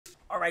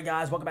Alright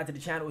guys, welcome back to the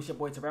channel. It's your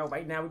boy Terrell.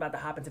 Right now we're about to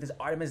hop into this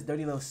Artemas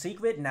Dirty Little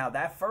Secret. Now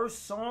that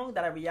first song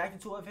that I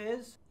reacted to of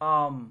his,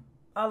 I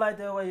like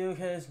the way you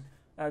kiss.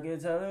 I can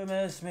tell you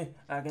miss me.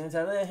 I can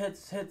tell it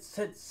hits. Don't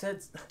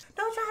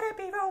try to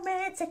be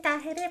romantic. I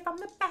hit it from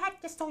the back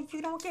just so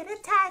you don't get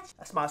attached.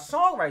 That's my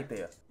song right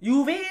there.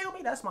 You feel me?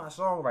 That's my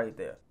song right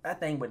there. That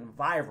thing went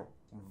viral.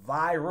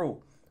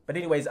 But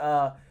anyways,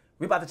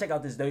 we're about to check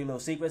out this Dirty Little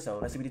Secret, so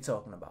let's see what he's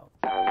talking about.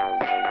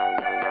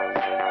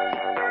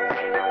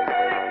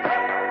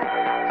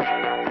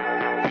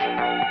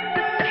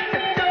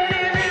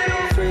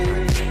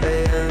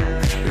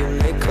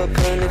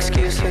 An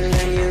excuse and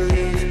then you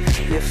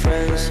leave your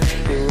friends.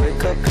 You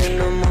wake up in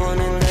the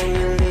morning, then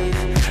you leave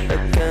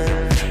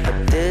again. I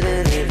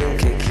didn't even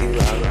kick you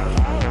out.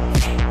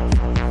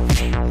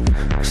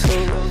 So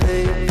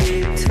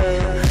baby,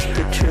 tell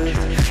the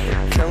truth.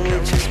 Can we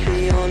just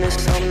be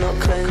honest? I'm not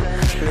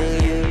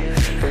claiming you.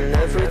 And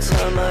every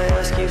time I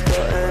ask, you've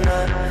got an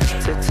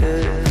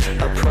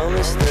attitude. I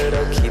promise that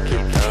I'll keep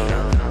it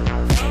down.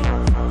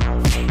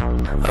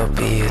 I'll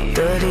be a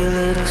dirty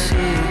little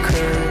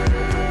secret.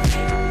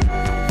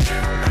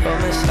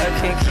 Promise I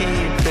can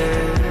keep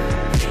it.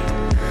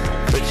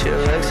 Put your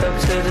legs up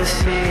to the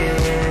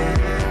ceiling.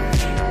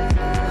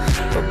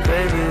 Oh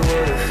baby,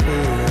 what a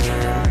feeling.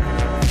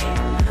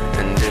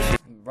 And if you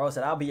Bro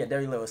said I'll be a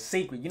dirty little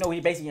secret. You know, he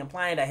basically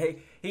implying that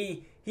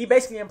he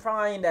basically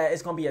implying that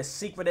it's gonna be a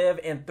secretive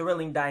and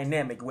thrilling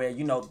dynamic where,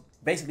 you know,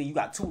 basically you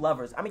got two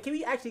lovers. I mean, can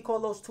we actually call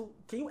those two?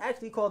 Can you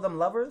actually call them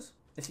lovers?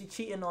 Is he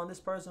cheating on this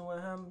person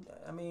with him?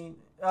 I mean,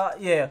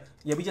 yeah,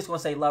 we just gonna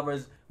say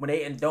lovers when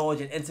they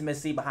indulge in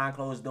intimacy behind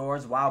closed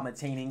doors while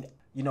maintaining,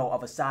 you know, a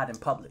facade in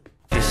public.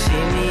 you see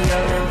me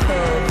out in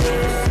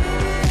public,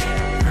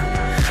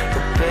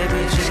 but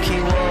baby, just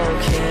keep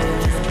walking.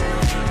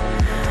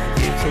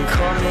 You can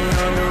call me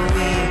on the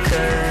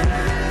weekend.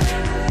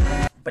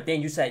 But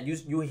then you said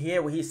you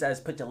hear what he says.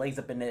 Put your legs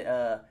up in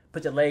the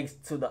put your legs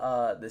to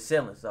the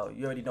ceiling. So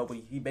you already know what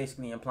he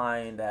basically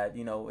implying that,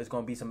 you know, it's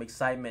gonna be some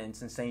excitement and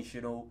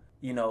sensational,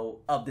 you know,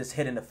 of this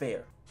hidden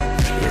affair.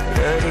 Your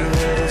dirty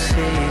little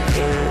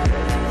secret.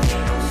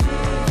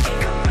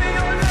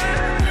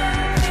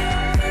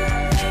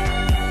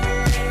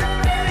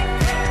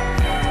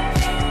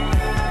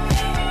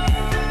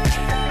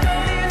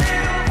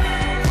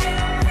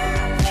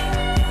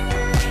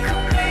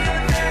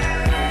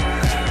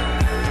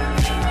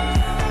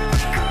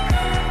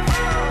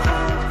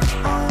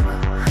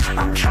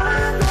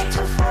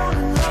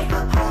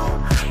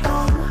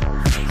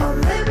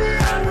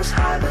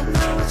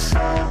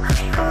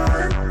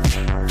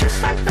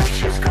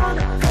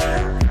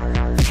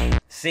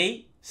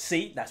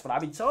 See, that's what I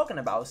be talking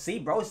about. See,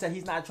 bro said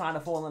he's not trying to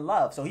fall in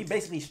love, so he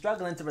basically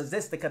struggling to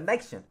resist the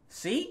connection.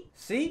 See,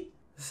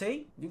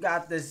 you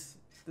got this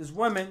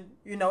woman,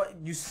 you know,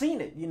 you seen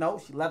it, you know,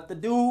 she left the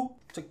dude,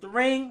 took the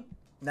ring,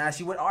 now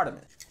she with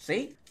Artemas.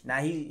 See, now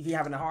he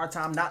having a hard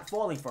time not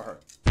falling for her.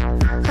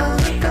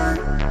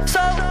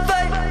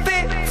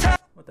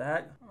 What the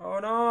heck?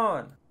 Hold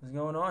on, what's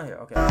going on here?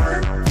 Okay.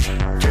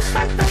 Just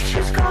like that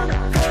she's gonna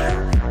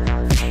burn.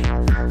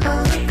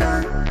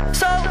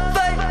 So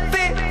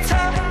baby,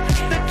 tell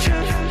the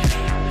truth.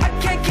 I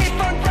can't keep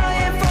on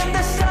dying from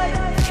the sight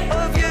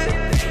of you.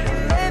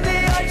 Maybe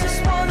I just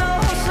wanna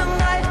hold some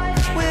night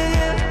with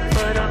you,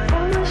 but I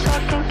promise I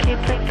can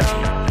keep it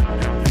down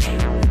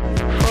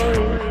for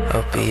you.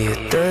 I'll be a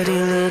dirty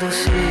little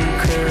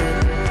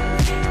secret.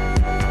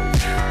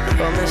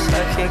 Promise I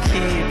can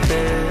keep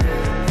it.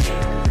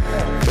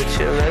 Put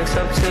your legs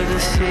up to the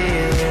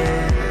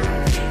ceiling.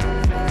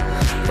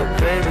 Oh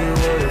baby,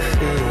 what a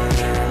feeling.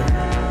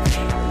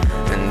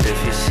 And if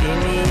you see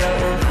me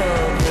out in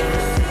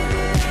public,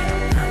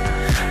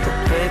 oh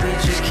baby,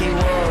 just keep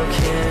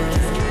walking.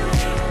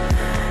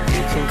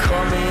 You can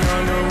call me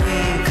on the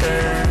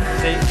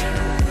weekend.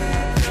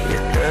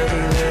 Your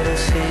dirty little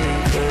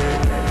secret.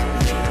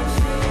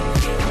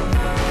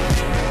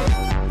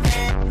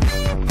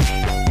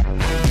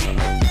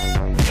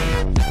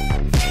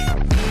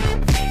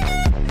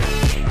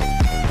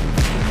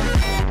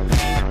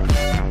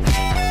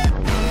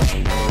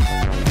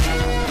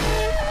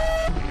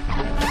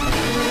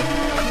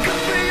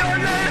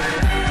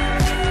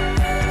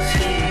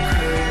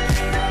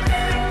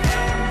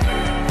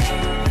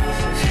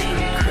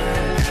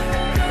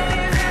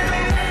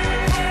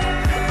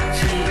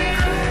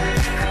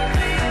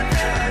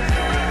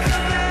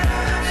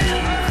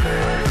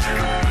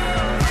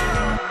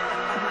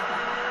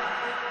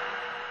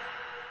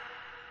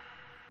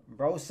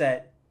 Bro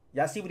said,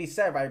 y'all see what he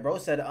said, right? Bro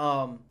said,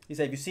 he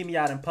said, if you see me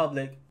out in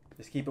public,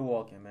 just keep it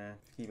walking, man.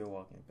 Just keep it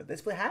walking. But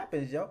this what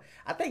happens, yo.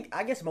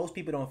 I guess most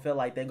people don't feel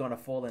like they're gonna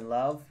fall in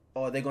love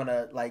or they're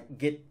gonna like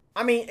get.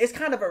 I mean, it's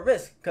kind of a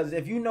risk because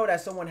if you know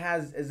that someone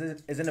is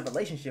in a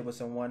relationship with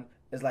someone,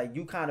 it's like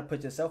you kind of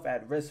put yourself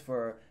at risk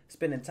for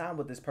spending time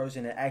with this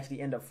person and actually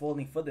end up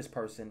falling for this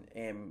person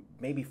and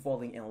maybe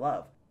falling in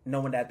love.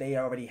 knowing that they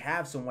already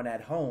have someone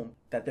at home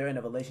that they're in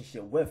a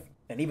relationship with.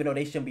 And even though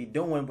they shouldn't be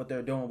doing what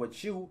they're doing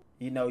with you,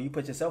 you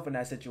put yourself in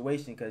that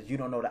situation because you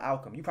don't know the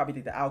outcome. You probably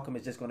think the outcome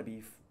is just going to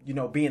be,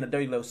 being a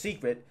dirty little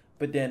secret.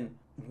 But then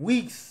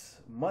weeks,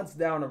 months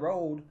down the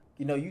road,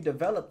 you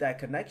develop that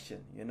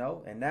connection,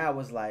 and now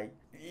it's like,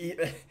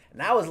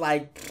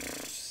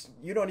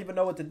 you don't even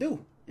know what to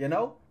do,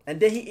 And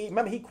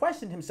then he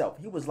questioned himself.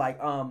 He was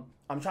like, I'm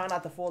trying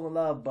not to fall in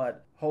love,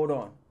 but hold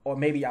on. Or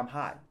maybe I'm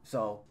hot.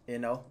 So,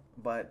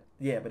 but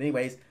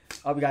anyways,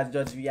 I hope you guys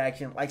enjoyed this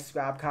reaction. Like,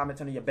 subscribe, comment,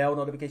 turn on your bell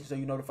notification so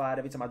you're notified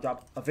every time I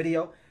drop a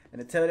video. And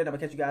until then, I'm going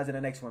to catch you guys in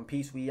the next one.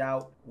 Peace, we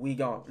out, we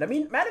gone.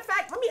 Matter of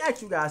fact, let me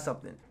ask you guys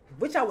something.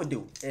 What y'all would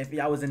do if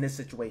y'all was in this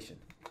situation?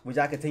 Would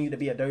y'all continue to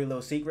be a dirty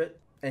little secret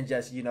and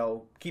just,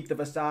 keep the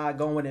facade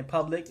going in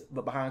public,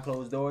 but behind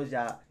closed doors,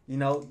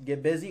 y'all,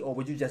 get busy? Or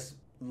would you just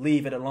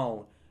leave it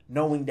alone,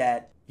 knowing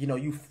that,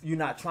 you're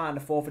not trying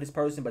to fall for this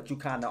person, but you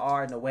kind of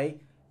are in a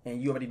way? And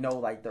you already know,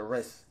 like, the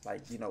risk.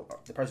 Like,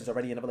 the person's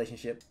already in a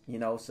relationship,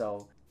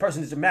 so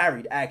person is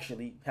married,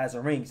 actually, has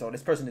a ring. So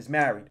this person is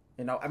married,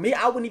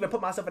 I wouldn't even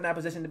put myself in that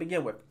position to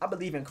begin with. I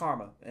believe in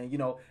karma. And,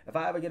 if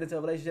I ever get into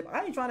a relationship,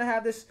 I ain't trying to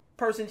have this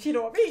person cheat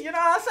on me, you know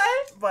what I'm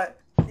saying? But,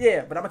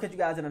 yeah, but I'm going to catch you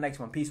guys in the next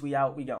one. Peace, we out, we go.